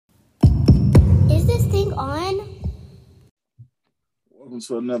on? Welcome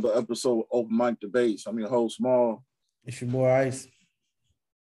to another episode of Open Mic Debates. I'm your host, Maul. It's your boy, Ice.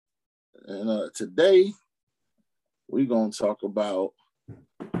 And today, we're going to talk about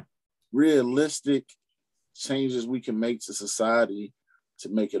realistic changes we can make to society to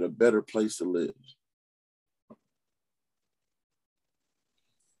make it a better place to live.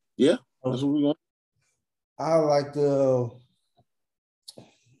 Yeah, that's what we're going to. I like to,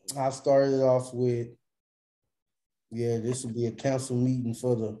 I started off with, this will be a council meeting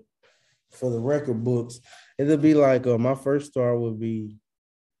for the record books. It'll be like, my first star would be,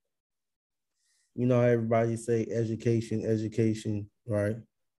 everybody say education, right?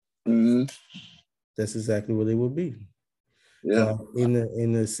 Mm-hmm. That's exactly what it would be. Yeah.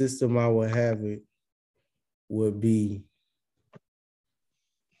 In the system I would have it would be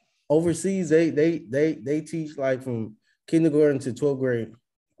overseas. They teach like from kindergarten to 12th grade,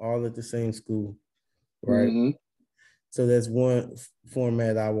 all at the same school, right? Mm-hmm. So that's one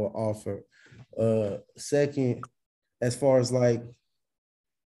format I will offer. Second, as far as like,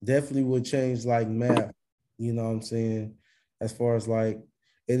 definitely would change like math. You know what I'm saying? As far as like,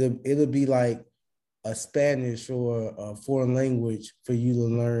 it'll be like a Spanish or a foreign language for you to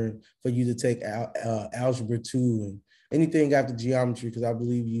learn, for you to take algebra 2 and anything after geometry, because I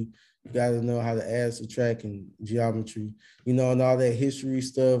believe you got to know how to add, subtract, and geometry, and all that history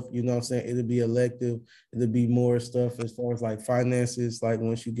stuff, you know what I'm saying? It'll be elective. It'll be more stuff as far as like finances, like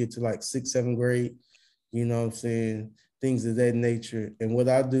once you get to like 6th, 7th grade, you know what I'm saying? Things of that nature. And what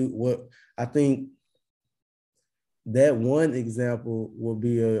I think that one example will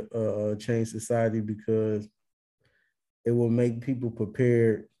be a change society, because it will make people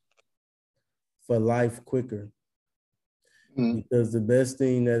prepared for life quicker. Mm-hmm. Because the best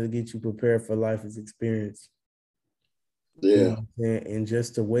thing that'll get you prepared for life is experience. Yeah. And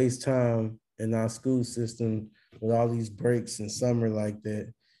just to waste time in our school system with all these breaks in summer like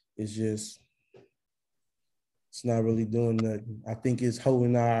that, it's not really doing nothing. I think it's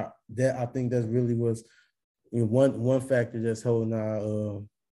holding I think that's really what's one factor that's holding our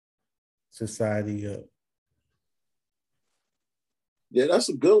society up. Yeah, that's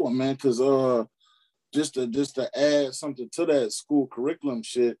a good one, man. Because just to add something to that school curriculum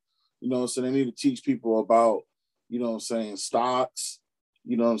shit, so they need to teach people about, stocks.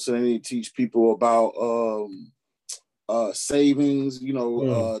 So they need to teach people about savings.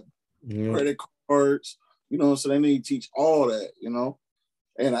 Credit cards. So they need to teach all that.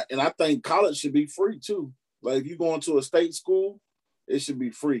 And I think college should be free too. Like if you go into a state school, it should be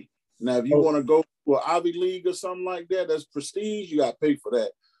free. Now, if you want to go to an Ivy League or something like that, that's prestige, you got to pay for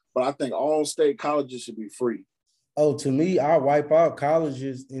that. But I think all state colleges should be free. Oh, to me, I wipe out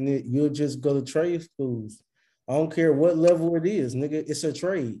colleges and you'll just go to trade schools. I don't care what level it is, nigga. It's a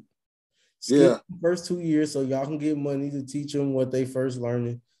trade. Skip the first 2 years so y'all can get money to teach them what they first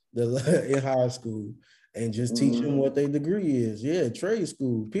learning in high school, and just teach them what their degree is. Yeah, trade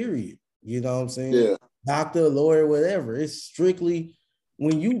school, period. You know what I'm saying? Yeah. Doctor, lawyer, whatever. It's strictly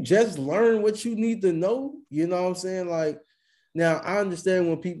when you just learn what you need to know, you know what I'm saying? Like, now I understand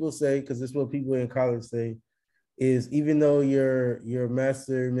when people say, because it's what people in college say, is even though your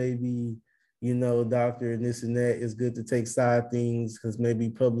master maybe, doctor and this and that, is good to take side things because maybe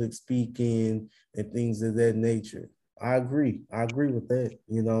public speaking and things of that nature. I agree with that.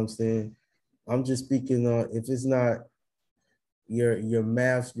 You know what I'm saying? I'm just speaking on if it's not your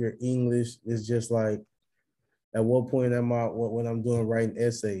math, your English, is just like, at what point am I when I'm doing writing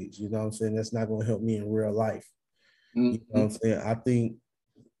essays? You know what I'm saying? That's not going to help me in real life. You know what I'm saying? I think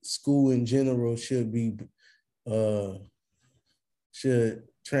school in general should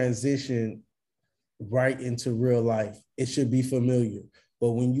transition right into real life. It should be familiar.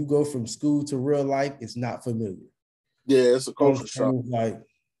 But when you go from school to real life, it's not familiar. Yeah, it's a culture shock.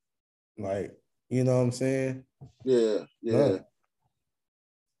 Like, you know what I'm saying? Yeah.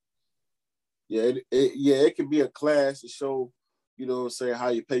 Yeah, it can be a class to show, how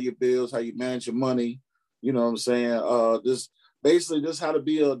you pay your bills, how you manage your money, you know what I'm saying? This how to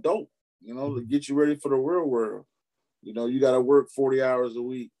be an adult, to get you ready for the real world. You got to work 40 hours a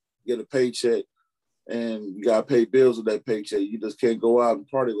week, get a paycheck, and you got to pay bills with that paycheck. You just can't go out and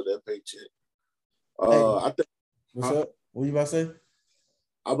party with that paycheck. I think. What's up? What you about to say?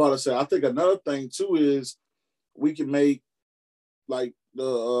 I'm about to say, I think another thing too is we can make like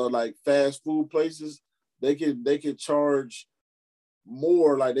the fast food places, they can charge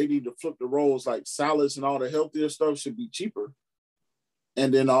more. Like they need to flip the roles, like salads and all the healthier stuff should be cheaper,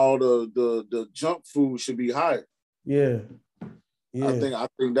 and then all the junk food should be higher. Yeah. I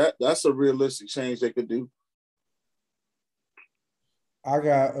think that's a realistic change they could do. I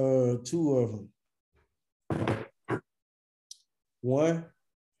got 2 of them. One,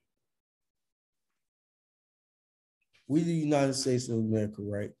 we the United States of America,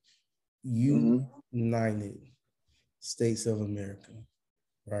 right? United States of America,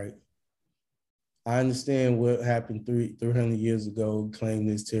 right? I understand what happened 300 years ago, claimed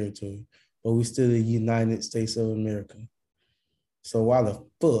this territory, but we still the United States of America. So why the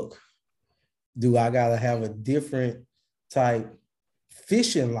fuck do I gotta have a different type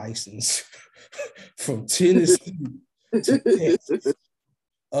fishing license from Tennessee to Texas?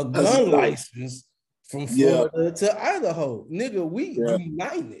 A gun license from Florida to Idaho. Nigga, we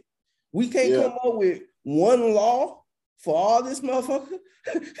united. We can't come up with one law for all this motherfucker.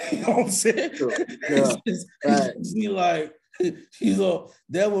 You know what I'm saying? It's just be like, you know,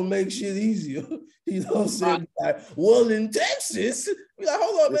 that would make shit easier. You know what I'm saying? Like, well, in Texas, be like,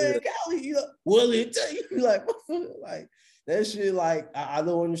 hold on, man, Cali, you know, well, in Texas, be like, like that shit, like, I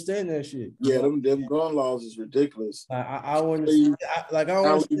don't understand that shit. Yeah, them gun laws is ridiculous. I understand. I don't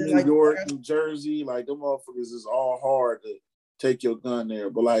understand. New York, New Jersey, like them motherfuckers is all hard to take your gun there.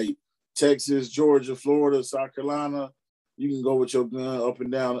 But like Texas, Georgia, Florida, South Carolina, you can go with your gun up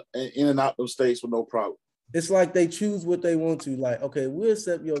and down, in and out those states with no problem. It's like they choose what they want to. Like, okay, we'll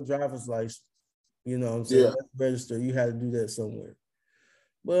accept your driver's license. You know what I'm saying? Let's register. You had to do that somewhere.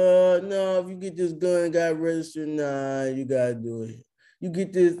 But no, if you get this gun, got registered, nah, you gotta do it. You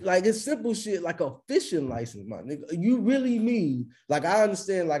get this, like, it's simple shit, like a fishing license, my nigga. You really mean, like, I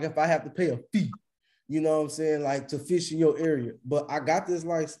understand, like, if I have to pay a fee, you know what I'm saying, like, to fish in your area, but I got this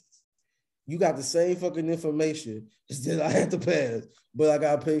license. You got the same fucking information. It's that I have to pass, but I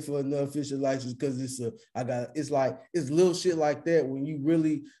gotta pay for another fishing license because it's little shit like that when you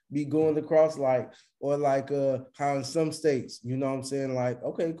really be going across, like, or like how in some states, you know what I'm saying, like,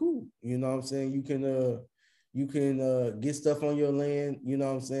 okay, cool, you know what I'm saying, you can get stuff on your land, you know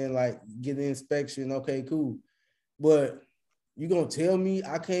what I'm saying, like get an inspection, okay, cool, but you gonna tell me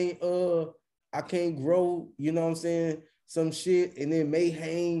I can't grow, you know what I'm saying, some shit, and it may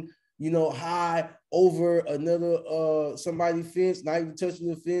hang, you know, high over another somebody fence, not even touching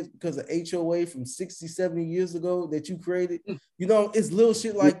the fence because of HOA from 60, 70 years ago that you created. You know, it's little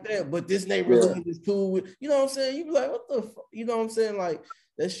shit like that, but this neighborhood is cool with, you know what I'm saying? You be like, what the fuck? You know what I'm saying? Like,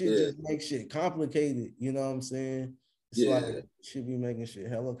 that shit just makes shit complicated, you know what I'm saying? It's like, should be making shit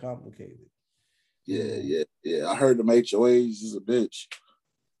hella complicated. Yeah. I heard them HOAs is a bitch.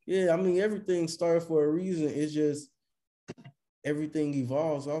 Yeah, I mean, everything started for a reason. It's just, everything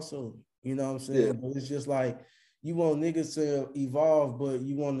evolves also, you know what I'm saying? But it's just like, you want niggas to evolve, but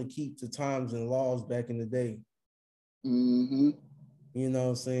you want to keep the times and laws back in the day. You know what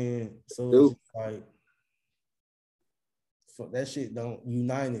I'm saying? So it's just like, fuck that shit, don't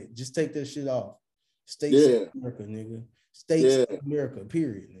unite it. Just take that shit off. States of America, nigga. States of America,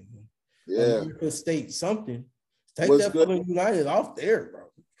 period, nigga. America state something. Take that fucking United off there, bro.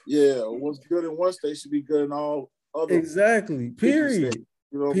 Yeah, what's good in one state should be good in all other. Exactly. Period.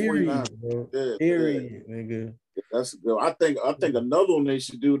 You know, period, bro. Period, nigga. Yeah, that's good. I think another one they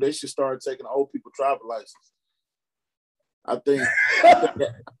should do. They should start taking old people driver license. I think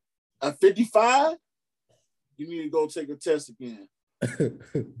at 55, you need to go take a test again.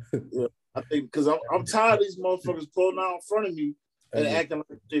 I think because I'm tired of these motherfuckers pulling out in front of me and acting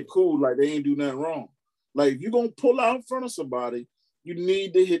like they're cool, like they ain't do nothing wrong. Like, if you're gonna pull out in front of somebody, you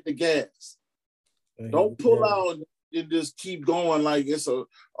need to hit the gas. Don't pull out and just keep going like it's a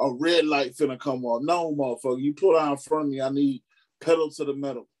red light finna come on. No, motherfucker, you pull out in front of me, I need pedal to the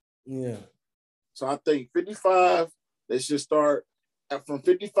metal. Yeah. So I think 55, they should start, from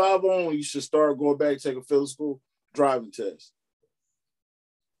 55 on, you should start going back to take a field school driving test.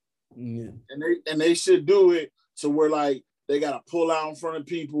 Yeah. And they should do it to where, like, they gotta pull out in front of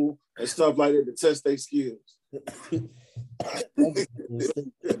people and stuff like that to test their skills.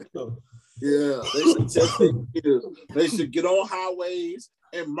 Yeah, they should test their skills. They should get on highways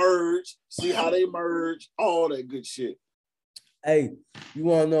and merge, see how they merge, all that good shit. Hey, you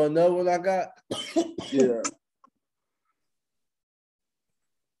want to know another one I got? Yeah.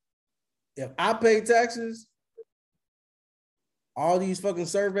 If I pay taxes, all these fucking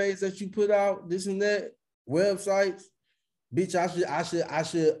surveys that you put out, this and that, websites, bitch,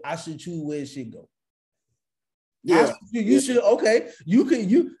 I should choose where it should go. Yeah, you should. Okay,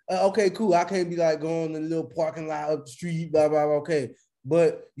 okay, cool. I can't be like going in a little parking lot up the street, blah blah. Okay,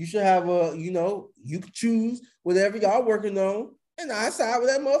 but you should have you can choose whatever y'all working on, and I decide where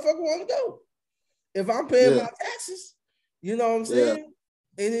that motherfucker want to go. If I'm paying my taxes, you know what I'm saying,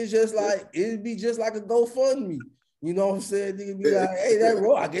 and it's just like it'd be just like a GoFundMe. You know what I'm saying? They be like, hey, that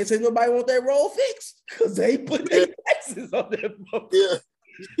road, I guess ain't nobody want that road fixed because they put their taxes on that motherfucker.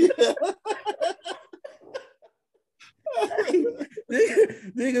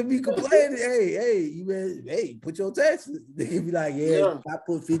 nigga be complaining. Hey, you man, hey, put your taxes. Nigga be like, yeah, I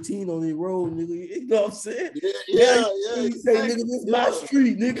put 15 on the road, nigga. You know what I'm saying? Yeah. You say, nigga, this is my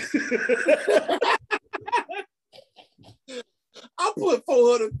street, nigga. I put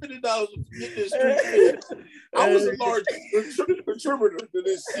 $450 to get this street. I was a large contributor to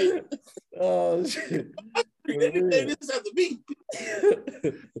this shit. Oh shit. This has to be.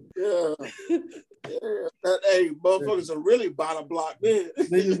 Yeah. Hey, motherfuckers are really bottom block, man.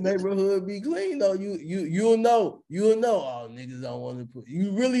 Niggas' neighborhood be clean though. You'll know. Oh, niggas don't want to put.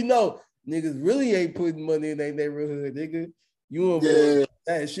 You really know. Niggas really ain't putting money in their neighborhood, nigga.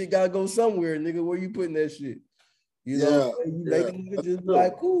 That shit gotta go somewhere, nigga. Where you putting that shit? You know, you make a nigga just be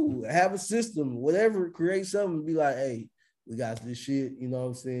like, cool, have a system, whatever, create something, be like, hey, we got this shit, you know what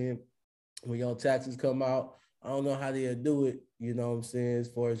I'm saying? When your taxes come out, I don't know how they'll do it, you know what I'm saying, as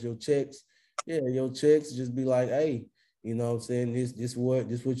far as your checks. Yeah, your checks just be like, hey, you know what I'm saying, this what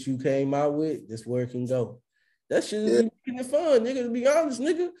you came out with, this where it can go. That shit is making it fun, nigga, to be honest,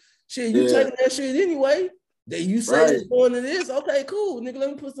 nigga. Shit, you taking that shit anyway. That you say it's going to this, okay, cool, nigga, let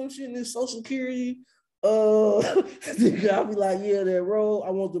me put some shit in this Social Security. I'll be like, yeah, that roll. I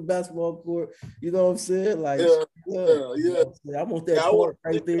want the basketball court. You know what I'm saying? Like, yeah. I want that court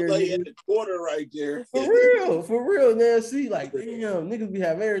right there. The quarter right there. For real. Now, see, like, damn, niggas be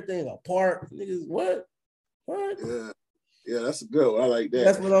have everything. A park, niggas, what? Yeah, that's a good one. I like that.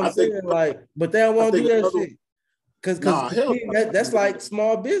 That's what I'm saying. Like, but they don't want to do that shit. Because that's like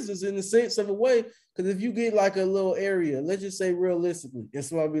small business in the sense of a way. Because if you get like a little area, let's just say realistically, and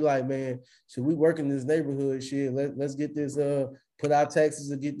somebody be like, man, should we work in this neighborhood shit? Let's get this, put our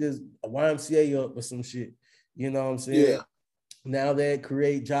taxes and get this YMCA up or some shit. You know what I'm saying? Yeah. Now that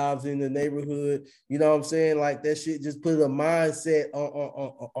create jobs in the neighborhood, you know what I'm saying? Like that shit just put a mindset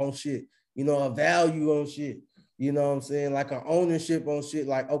on shit, you know, a value on shit. You know what I'm saying? Like an ownership on shit.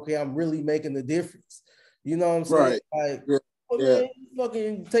 Like, okay, I'm really making a difference. You know what I'm saying? Right. Like, man,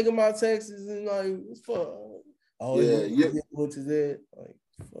 fucking taking my taxes and like, fuck. Oh, what is that? Like,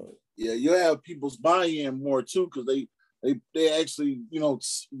 fuck. Yeah, you have people's buy-in more too, because they actually, you know,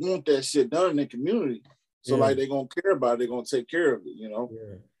 want that shit done in the community. So like they're gonna care about it, they're gonna take care of it, you know.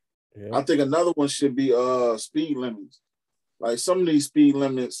 Yeah. I think another one should be speed limits. Like some of these speed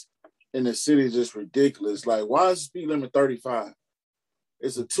limits in the city is just ridiculous. Like, why is the speed limit 35?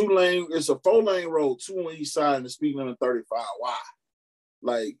 It's a 4-lane road, 2 on each side, and the speed limit 35. Why?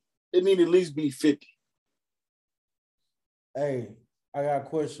 Like, it need to at least be 50. Hey, I got a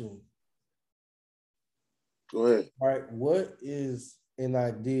question. Go ahead. All right, what is an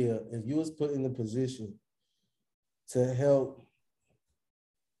idea if you was put in a position to help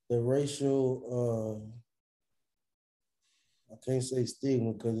the racial, I can't say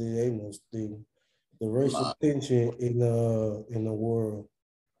stigma because it ain't no stigma, the racial tension in the world?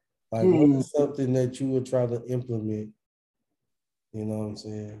 Like, what is something that you would try to implement? You know what I'm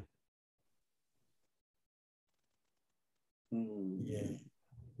saying? Yeah,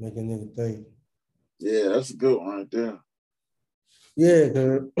 make a nigga think. Yeah, that's a good one right there.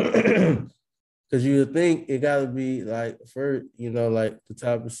 Yeah, because you would think it got to be like, first, you know, like the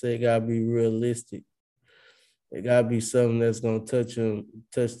topic said, it got to be realistic. It got to be something that's going to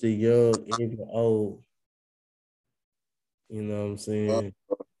touch the young and the old. You know what I'm saying?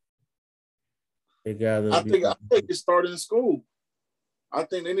 It gotta I think it started in school. I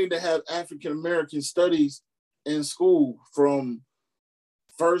think they need to have African American studies in school from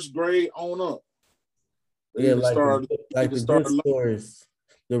first grade on up. They like the good stories,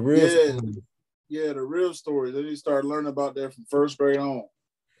 the real stories. Yeah, the real stories. They need to start learning about that from first grade on.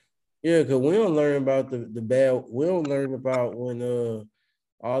 Yeah, because we don't learn about the bad. We don't learn about when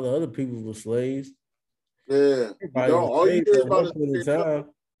all the other people were slaves. Yeah, all you hear about is time.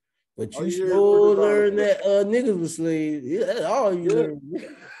 But you sure learn that niggas were slaves. Yeah, that's all you learn.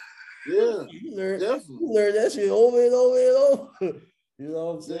 Yeah, you learn that shit over and over and over. You know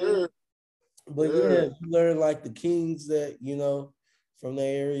what I'm saying? Yeah. But you learn like the kings that, you know, from the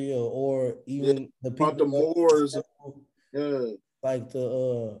area, or even the people. About the Moors. Yeah. Like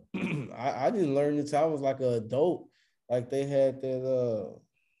the I didn't learn this. I was like an adult. Like they had that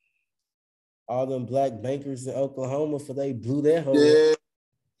all them black bankers in Oklahoma, for they blew that whole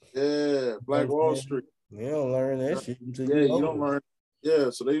Yeah, Black Wall Street. You don't learn that shit until you don't learn. Yeah,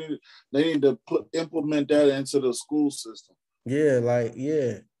 so they need to implement that into the school system. Yeah, like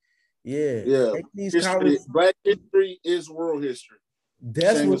yeah. Take these Black history is world history.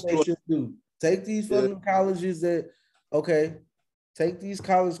 That's what they should do. Take these fucking colleges that take these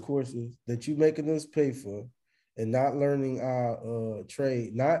college courses that you making us pay for, and not learning our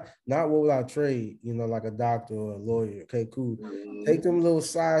trade, not what would our trade, like a doctor or a lawyer. Okay, cool. Take them little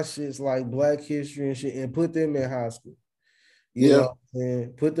side shits like Black history and shit and put them in high school. You know what I'm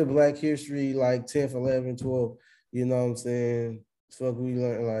saying? Put the Black history like 10th, 11th, 12th, you know what I'm saying? Fuck, we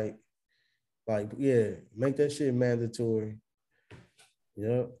learn yeah, make that shit mandatory.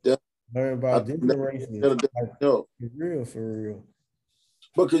 Yep. Learn about different races. For real.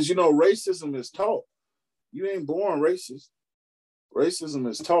 Because racism is taught. You ain't born racist. Racism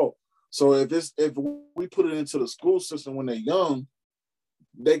is taught. So if we put it into the school system when they're young,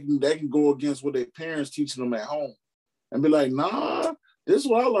 they can go against what their parents teaching them at home and be like, nah, this is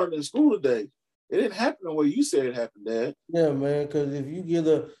what I learned in school today. It didn't happen the way you said it happened, Dad. Yeah, man. Because if you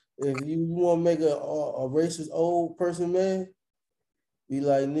want to make a racist old person, man, be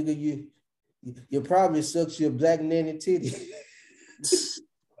like, nigga, you probably sucks your Black nanny titty.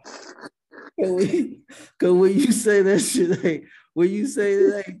 Cause when you say that shit, when you say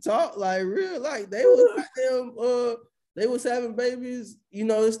that they talk like real, like they was having babies,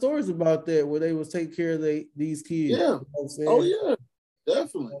 there's stories about that where they was taking care of these kids. Yeah. Oh yeah,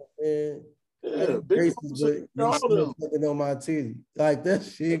 definitely. Yeah, big racist, but you still fucking on my titty. Like that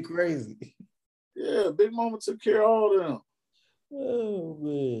shit crazy. Yeah, Big Mama took care of all of them. Oh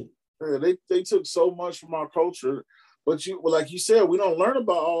man. Yeah, they took so much from our culture. But like you said, we don't learn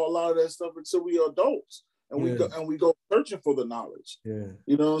about a lot of that stuff until we are adults, and we go searching for the knowledge. Yeah,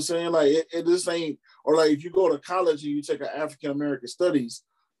 you know what I'm saying? Like it just ain't. Or like if you go to college and you take an African American studies,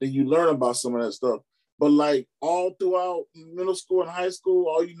 then you learn about some of that stuff. But like all throughout middle school and high school,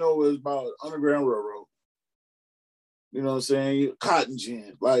 all you know is about Underground Railroad. You know what I'm saying? Cotton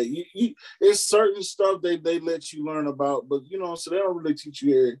gin. Like it's certain stuff they let you learn about, but so they don't really teach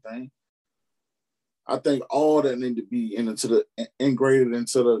you everything. I think all that need to be integrated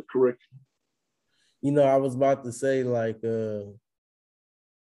into the curriculum. I was about to say, like,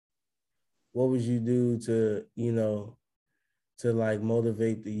 what would you do to, to like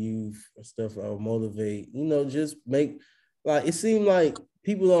motivate the youth or stuff, or motivate, just make, like, it seemed like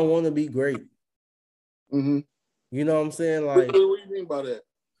people don't want to be great. Mm-hmm. You know what I'm saying? Like, what do you mean by that?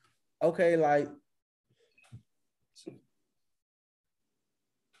 Okay, like,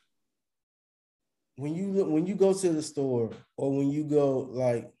 when you go to the store, or when you go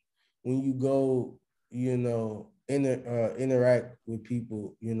interact with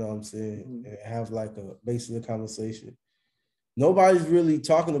people, you know what I'm saying, mm-hmm. and have like a basic conversation, nobody's really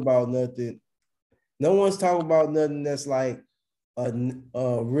talking about nothing. No one's talking about nothing that's like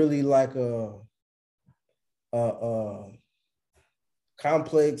really like a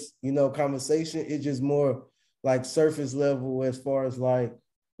complex, conversation. It's just more like surface level as far as like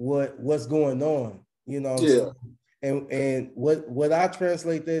what's going on, And what I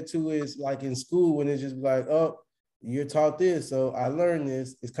translate that to is like in school, when it's just like, oh, you're taught this, so I learned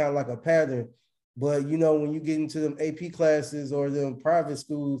this. It's kind of like a pattern. But when you get into them AP classes or them private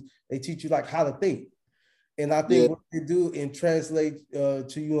schools, they teach you like how to think. And I think what they do and translate to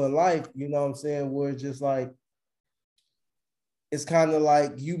you in life, you know what I'm saying, where it's just like, it's kind of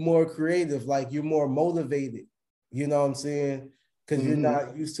like you more creative, like you're more motivated, you know what I'm saying? Because you're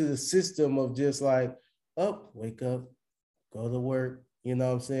not used to the system of just like, wake up, go to work, you know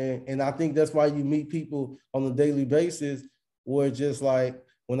what I'm saying? And I think that's why you meet people on a daily basis where just like,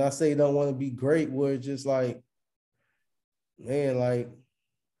 when I say don't want to be great, where it's just like, man, like,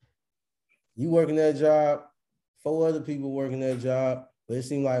 you working that job, 4 other people working that job, but it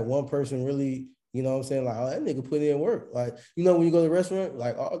seemed like one person really, you know what I'm saying? Like, oh, that nigga put in work. Like, when you go to the restaurant,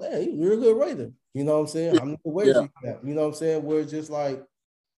 like, oh, damn, he's a real good waiter. You know what I'm saying? I'm not the waiter. Yeah. You know what I'm saying? Where it's just like,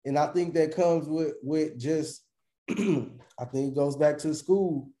 and I think that comes with just, I think it goes back to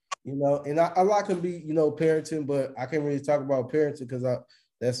school, and a lot can be, parenting, but I can't really talk about parenting because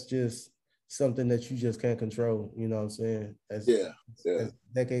that's just something that you just can't control. You know what I'm saying? That's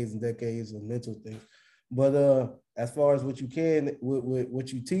decades and decades of mental things. But as far as what you can, with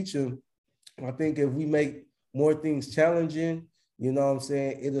what you teach them, I think if we make more things challenging, you know what I'm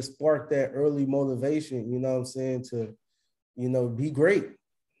saying, it'll spark that early motivation, you know what I'm saying, to, be great.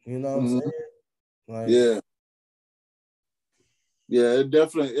 You know what I'm saying? Like, yeah, you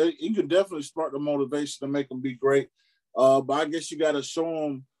can definitely spark the motivation to make them be great. But I guess you got to show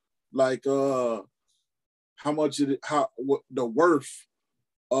them like the worth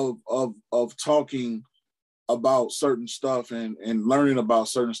of talking about certain stuff and learning about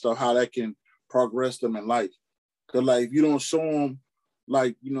certain stuff, how that can progress them in life. Because like if you don't show them,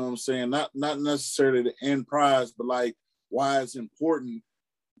 like, you know what I'm saying, not necessarily the end prize, but like why it's important,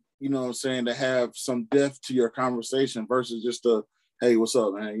 you know what I'm saying, to have some depth to your conversation versus just hey, what's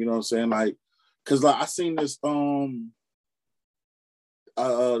up, man? You know what I'm saying? Like, Cause like I seen this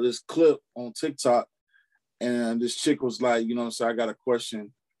clip on TikTok, and this chick was like, so I got a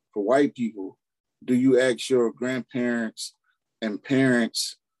question for white people. Do you ask your grandparents and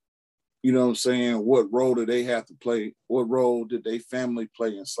parents, what role did they have to play? What role did they family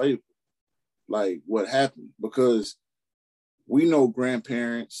play in slavery? Like what happened? Because we know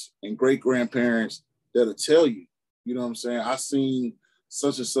grandparents and great grandparents that'll tell you, I seen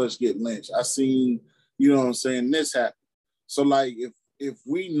such and such get lynched. I seen, this happen. So like if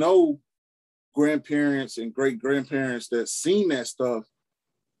we know grandparents and great grandparents that seen that stuff,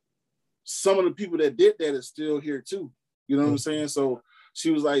 some of the people that did that is still here too. You know what I'm saying? So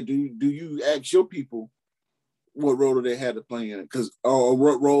she was like, do you ask your people what role did they had to play in it? Because or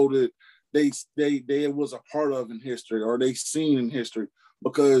what role did they was a part of in history, or they seen in history?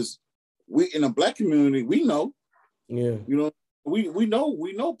 Because we in the Black community, we know. Yeah. We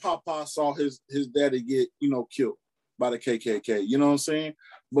know Papa saw his daddy get, killed by the KKK. You know what I'm saying?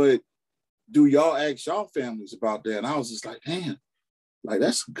 But do y'all ask y'all families about that? And I was just like, damn, like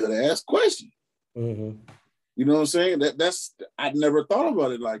that's a good ass question. Mm-hmm. You know what I'm saying? That's I never thought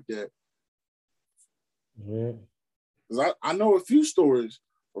about it like that. Yeah. Because I know a few stories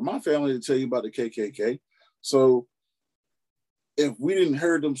from my family to tell you about the KKK. So if we didn't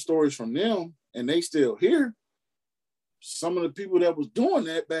hear them stories from them and they still here, some of the people that was doing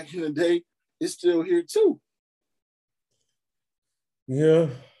that back in the day is still here too. Yeah,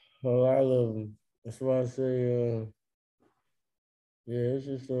 a lot of them. That's why I say, yeah, it's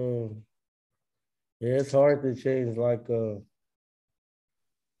just, yeah, it's hard to change like an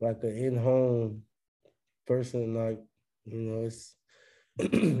in-home person, like, it's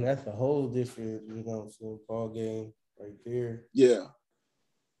that's a whole different, ball game right there. Yeah.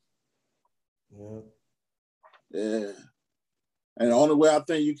 Yeah. Yeah. And the only way I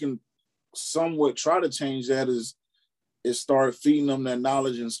think you can somewhat try to change that is start feeding them that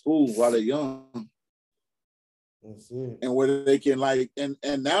knowledge in school while they're young. That's it. And where they can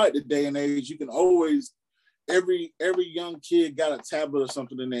and now at the day and age, you can always, every young kid got a tablet or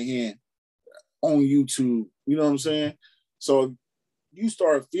something in their hand on YouTube. You know what I'm saying? So you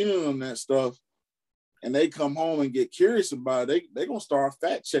start feeding them that stuff and they come home and get curious about it, they're going to start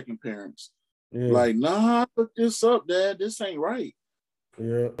fact checking parents. Yeah. Like, nah, look this up, Dad. This ain't right.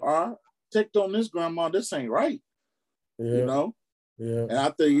 Yeah. All right. Checked on this, Grandma. This ain't right. Yeah. Yeah. And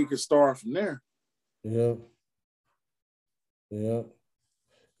I think you can start from there. Yeah. Yeah.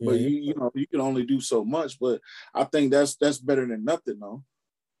 But you can only do so much. But I think that's better than nothing, though.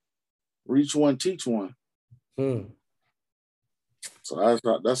 Reach one, teach one. So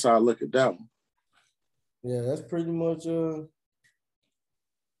that's how I look at that one. Yeah, that's pretty much where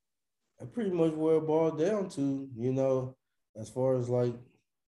it boiled down to, as far as like,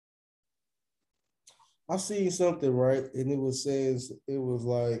 I seen something, right? And it was saying it was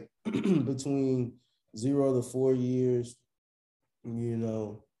like between 0 to 4 years,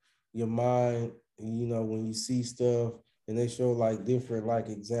 your mind, when you see stuff, and they show like different like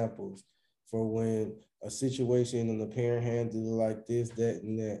examples for when a situation and the parent handled it like this, that,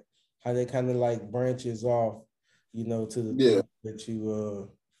 and that, how they kind of like branches off, to the thing that you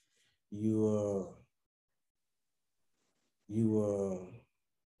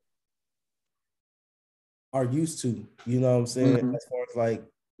are used to, you know what I'm saying? Mm-hmm. As far as like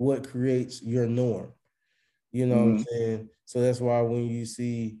what creates your norm, you know what I'm saying? So that's why when you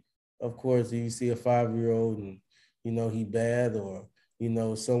see, of course, you see a 5-year-old and, he bad, or,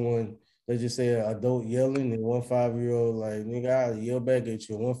 someone, let's just say an adult yelling and one 5-year-old like, nigga, I'll yell back at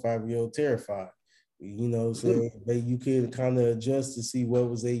you, one 5-year-old terrified. So you can kind of adjust to see what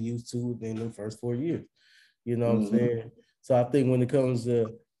was they used to in the first 4 years. You know what I'm saying? So I think when it comes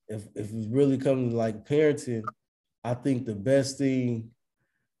to, if it really comes to like parenting, I think the best thing,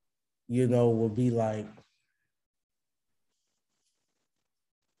 would be like,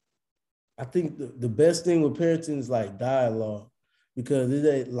 I think the best thing with parenting is like dialogue, because it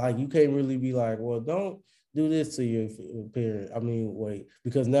ain't like, you can't really be like, well, don't do this to your parent. I mean, wait,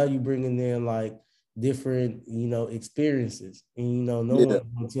 because now you're bringing in like different, experiences, and no one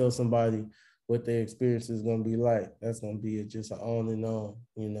can tell somebody what their experience is going to be like. That's going to be just an on and on,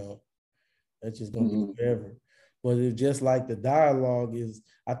 that's just going to be forever. But it's just like the dialogue is,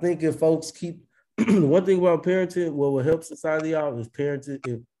 I think if folks keep, one thing about parenting, what will help society out is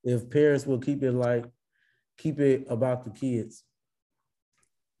parenting. If parents will keep it about the kids,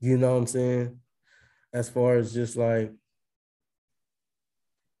 you know what I'm saying? As far as just like,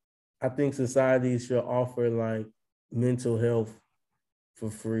 I think society should offer like mental health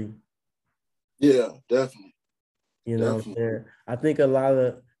for free. Yeah, definitely. You know what I'm saying? I think a lot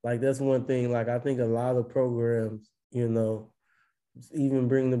of Like that's one thing. Like I think a lot of programs, even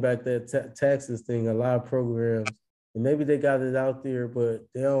bringing back that taxes thing, a lot of programs, and maybe they got it out there, but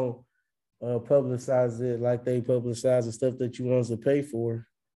they don't publicize it like they publicize the stuff that you want to pay for.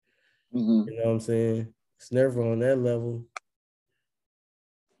 Mm-hmm. You know what I'm saying? It's never on that level.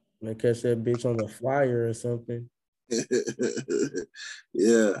 Might catch that bitch on the flyer or something.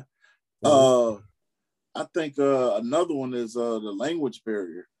 Yeah. I think another one is the language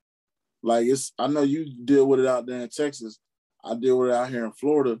barrier. Like I know you deal with it out there in Texas. I deal with it out here in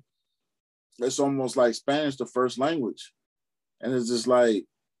Florida. It's almost like Spanish the first language. And it's just like,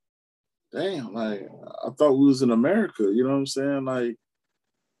 damn, like I thought we was in America, you know what I'm saying? Like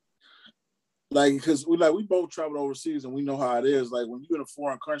because we both traveled overseas and we know how it is. Like when you're in a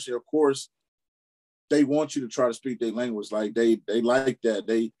foreign country, of course, they want you to try to speak their language. Like they like that.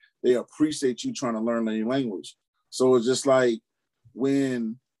 They appreciate you trying to learn their language. So it's just like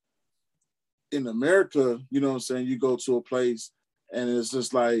when in America, you know what I'm saying, you go to a place and it's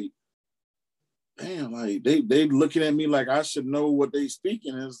just like, damn, like they looking at me like I should know what they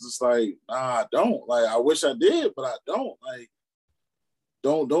speaking. And it's just like, nah, I don't. Like I wish I did, but I don't. Like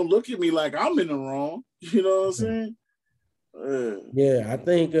don't look at me like I'm in the wrong. You know what I'm saying? Yeah, I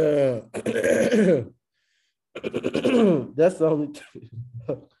think that's the only.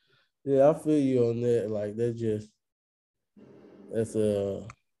 Yeah, I feel you on that. Like that's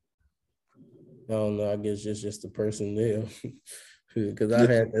I don't know. I guess just the personnel, because I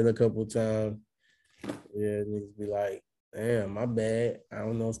Yeah, had that a couple times. Yeah, niggas be like, "Damn, my bad. I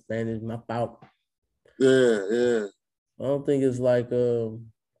don't know Spanish. My fault." yeah. I don't think it's like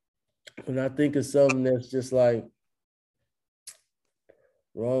when I think of something that's just like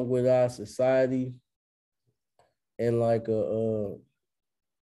wrong with our society and like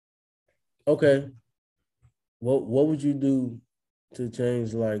okay, what would you do to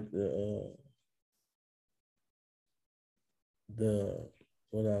change like the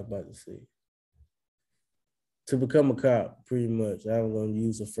what I was about to say, to become a cop? Pretty much, I'm gonna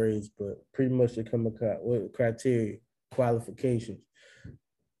use a phrase, but pretty much to become a cop. What criteria, qualifications?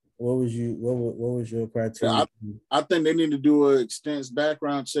 What was your criteria? I think they need to do an extensive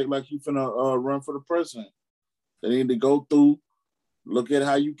background check like you finna run for the president. They need to go through, look at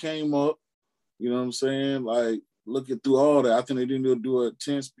how you came up. You know what I'm saying? Like look at through all that. I think they need to do a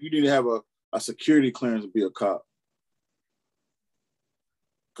tense. You need to have a security clearance to be a cop.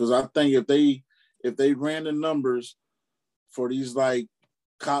 Because I think if they ran the numbers for these like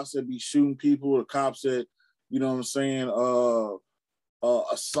cops that be shooting people or cops that, you know what I'm saying,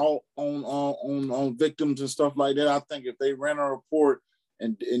 assault on victims and stuff like that. I think if they ran a report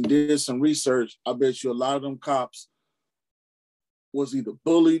and did some research, I bet you a lot of them cops was either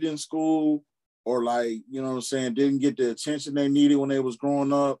bullied in school or like, you know what I'm saying, didn't get the attention they needed when they was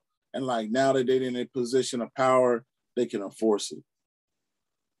growing up. And like now that they're in a position of power, they can enforce it.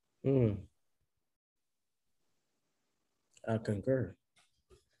 I concur.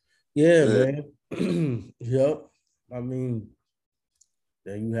 Yeah, Yeah. man. Yep. I mean,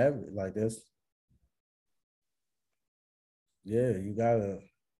 there you have it. Like that's yeah, you gotta.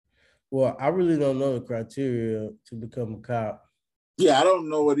 Well, I really don't know the criteria to become a cop. Yeah, I don't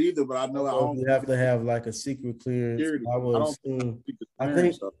know it either, but I know I don't You think have it's to have like a secret clearance. security. I I would don't assume. think it's I think.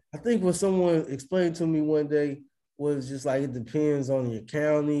 clearance stuff. I think what someone explained to me one day was just like it depends on your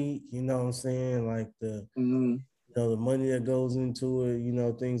county. You know what I'm saying? Like Mm-hmm. the money that goes into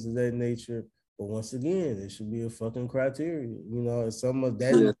it. Things of that nature. But once again, it should be a fucking criteria. It's some of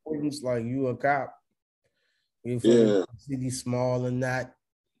that Yeah. importance. Like you a cop, you from Yeah. a city small or not.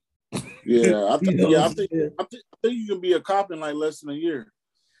 Yeah. You know what I'm saying? I think you can be a cop in like less than a year.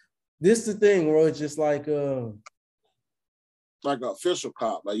 This the thing, bro. It's just like Like an official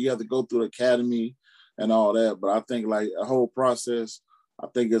cop. Like you have to go through the academy and all that. But I think like a whole process, I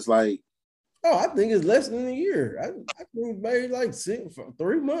think it's like I think it's less than a year. I think maybe like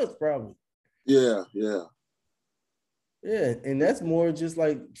 3 months probably. yeah. Yeah, and that's more just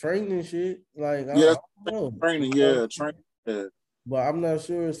like training shit. Like Yeah, I don't know. training, yeah, training. Yeah. But I'm not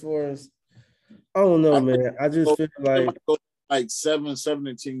sure as far as I don't know, I think man. I just feel it like might go like 7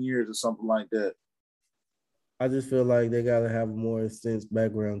 to 10 years or something like that. they gotta have a more extensive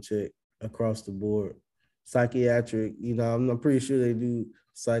background check across the board. Psychiatric, I'm pretty sure they do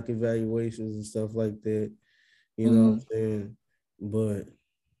psych evaluations and stuff like that. You know what I'm saying? But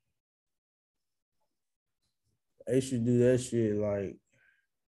they should do that shit like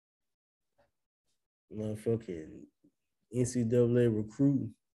motherfucking NCAA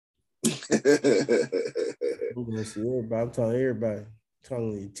recruiting. I'm gonna see everybody. I'm telling everybody,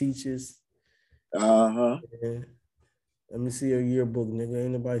 telling the teachers. Uh-huh. Yeah. Let me see your yearbook, nigga.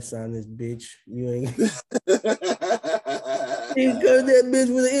 Ain't nobody sign this bitch. You ain't. He got that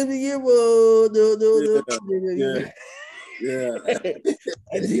bitch with an empty yearbook. Yeah, yeah.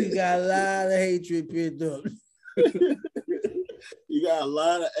 I think you got a lot of hatred picked up. You got a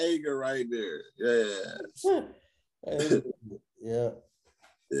lot of anger right there. Yeah. Yeah. Yeah.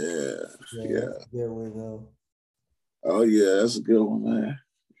 Yeah, that's a good one, though. Oh, yeah, that's a good one, man.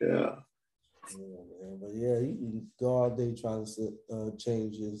 Yeah. Yeah, man. But yeah, you can go all day trying to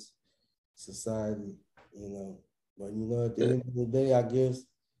change his society, you know. But you know, at the end of the day, I guess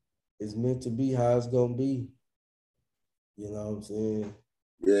it's meant to be how it's gonna be. You know what I'm saying?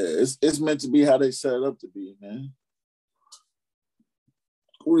 Yeah, it's meant to be how they set it up to be, man.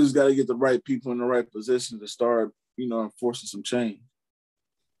 We just got to get the right people in the right position to start, enforcing some change.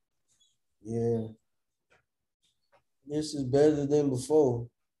 Yeah. This is better than before.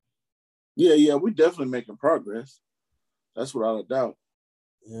 Yeah, we definitely making progress. That's without a doubt.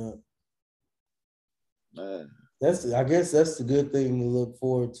 Yeah. Man. I guess that's the good thing to look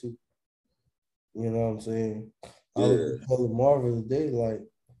forward to. You know what I'm saying? I was telling Marvin today, like,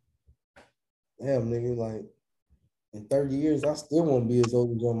 damn, nigga, like, in 30 years, I still won't be as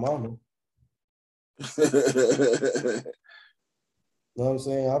old as your mama. You know what I'm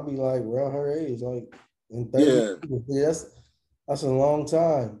saying? I'll be like around her age, like in 30 years. Yeah, that's a long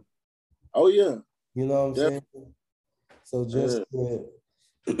time. Oh, yeah. You know what I'm saying? So just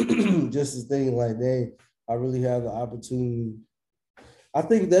just the thing like that, I really have the opportunity. I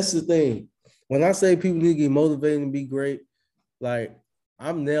think that's the thing. When I say people need to get motivated and be great, like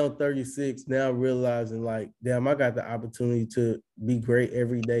I'm now 36, now realizing like, damn, I got the opportunity to be great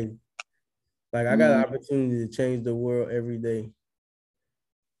every day. Like I got an opportunity to change the world every day.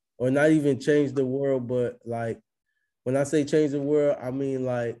 Or not even change the world, but like when I say change the world, I mean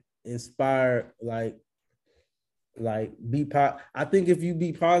like inspire, like be I think if you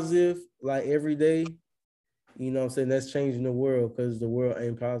be positive like every day, you know what I'm saying, that's changing the world because the world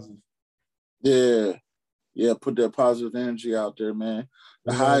ain't positive. Yeah, put that positive energy out there, man.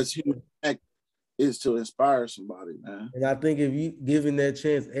 The highest human act is to inspire somebody, man. And I think if you given that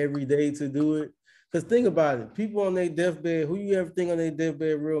chance every day to do it, because think about it, people on their deathbed, who you ever think on their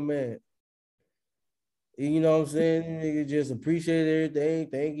deathbed real mad? You know what I'm saying? Nigga just appreciate everything,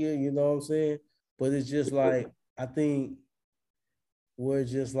 thank you, you know what I'm saying? But it's just like, I think we're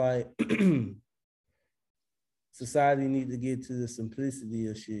just like, society need to get to the simplicity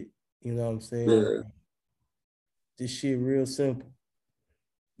of shit. You know what I'm saying? Yeah. This shit real simple.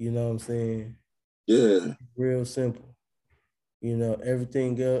 You know what I'm saying? Yeah. Real simple. You know,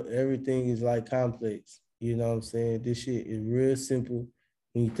 everything is like complex. You know what I'm saying? This shit is real simple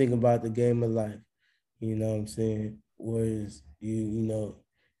when you think about the game of life. You know what I'm saying? Whereas you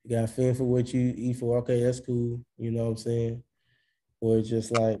got to fend for what you eat for. Okay, that's cool. You know what I'm saying? Or it's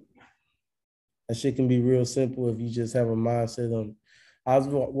just like that shit can be real simple if you just have a mindset on. I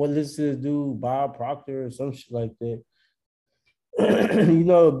was listening to dude Bob Proctor or some shit like that.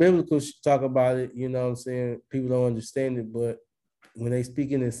 Biblical talk about it. You know what I'm saying? People don't understand it, but when they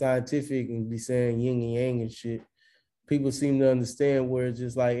speaking in scientific and be saying yin and yang and shit, people seem to understand where it's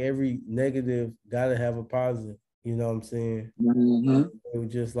just like every negative gotta have a positive. You know what I'm saying? Mm-hmm. It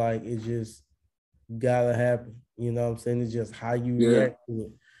was just like it just gotta happen. You know what I'm saying? It's just how you react to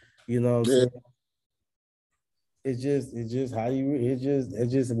it. You know what I'm saying? It's just how you it's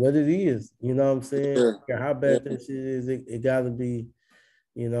just what it is. You know what I'm saying? How bad that shit is, it gotta be,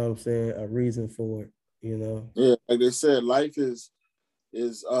 you know what I'm saying, a reason for it, you know. Yeah, like they said, life is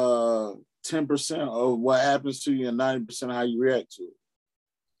 10% of what happens to you and 90% how you react to it.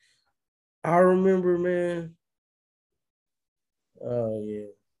 I remember, man. Oh yeah.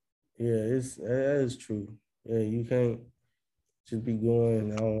 Yeah, that is true. Yeah, you can't just be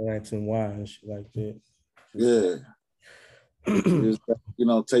going on asking why and shit like that. You just,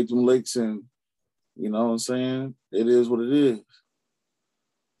 take them licks and, you know what I'm saying? It is what it is.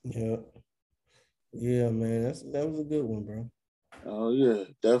 Yeah. Yeah, man. That was a good one, bro. Oh, yeah,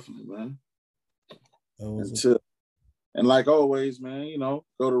 definitely, man. And like always, man, go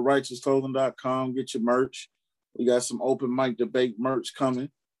to righteousclothing.com, get your merch. We got some open mic debate merch coming.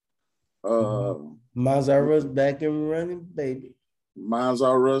 Miles R. Us back and running, baby. Miles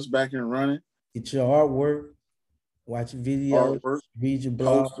R. Us back and running. Get your artwork, watch videos, read your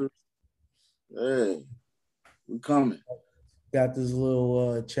blog. Posters. Yeah, we coming. Got this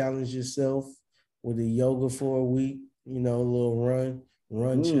little challenge yourself with the yoga for a week, a little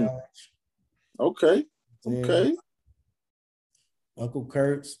run challenge. Okay. Uncle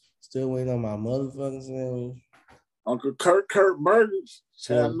Kurt's still waiting on my motherfucking sandwich. Uncle Kurt Burgers.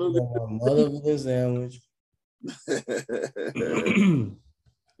 Still waiting on my motherfucking sandwich.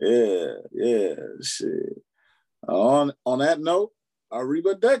 Yeah, shit. On that note,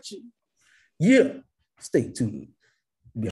 arrivederci. Yeah, stay tuned.